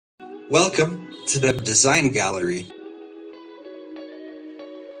Welcome to the Design Gallery.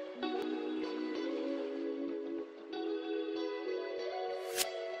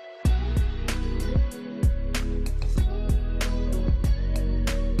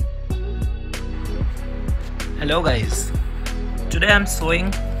 Hello guys, today I'm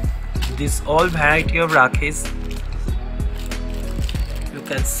showing this all variety of Rakhis. You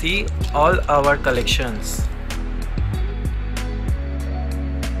can see all our collections.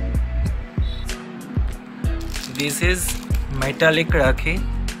 This is metallic Rakhi.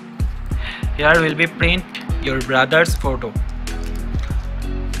 Here will be print your brother's photo.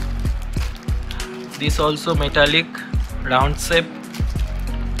 This also metallic round shape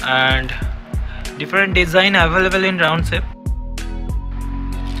and different design available in round shape.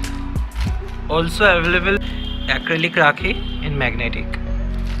 Also available acrylic Rakhi in magnetic.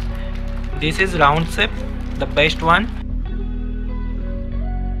 This is round shape, the best one,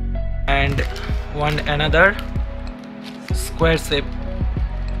 and one another square shape.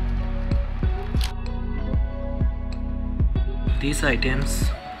 These items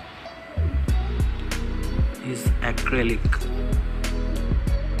is acrylic.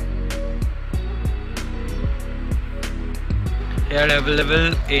 Here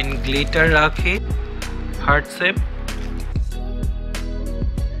available in glitter Rakhi, heart shape,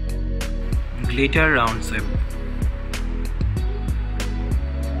 glitter round shape.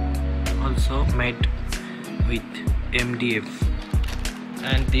 Also made with MDF.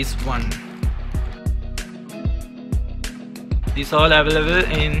 And this one. This all available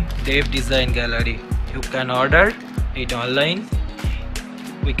in Dev Design Gallery. You can order it online.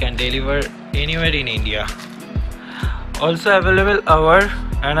 We can deliver anywhere in India. Also available our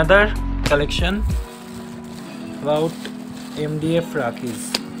another collection about MDF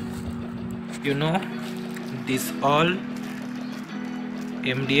Rakhis. You know, this all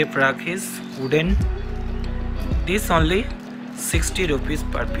MDF Rakhis wooden. This only 60 rupees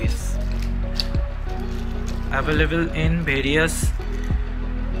per piece. Available in various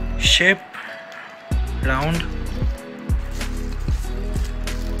shape, round.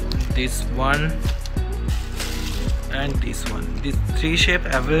 This one and this one. These three shape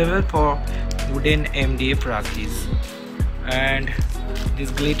available for wooden MDF Rakhis. And this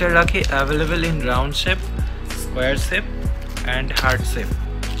glitter Rakhi available in round shape, square shape and heart shape.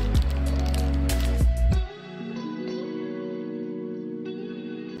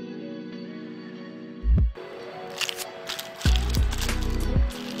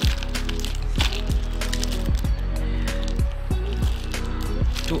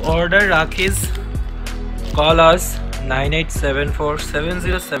 To order Rakhis, call us 9874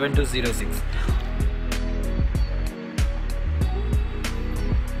 707206.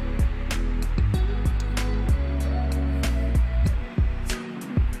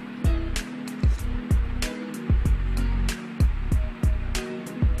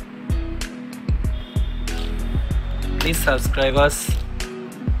 Please subscribe us,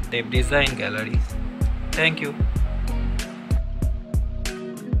 Dev Design Gallery. Thank you.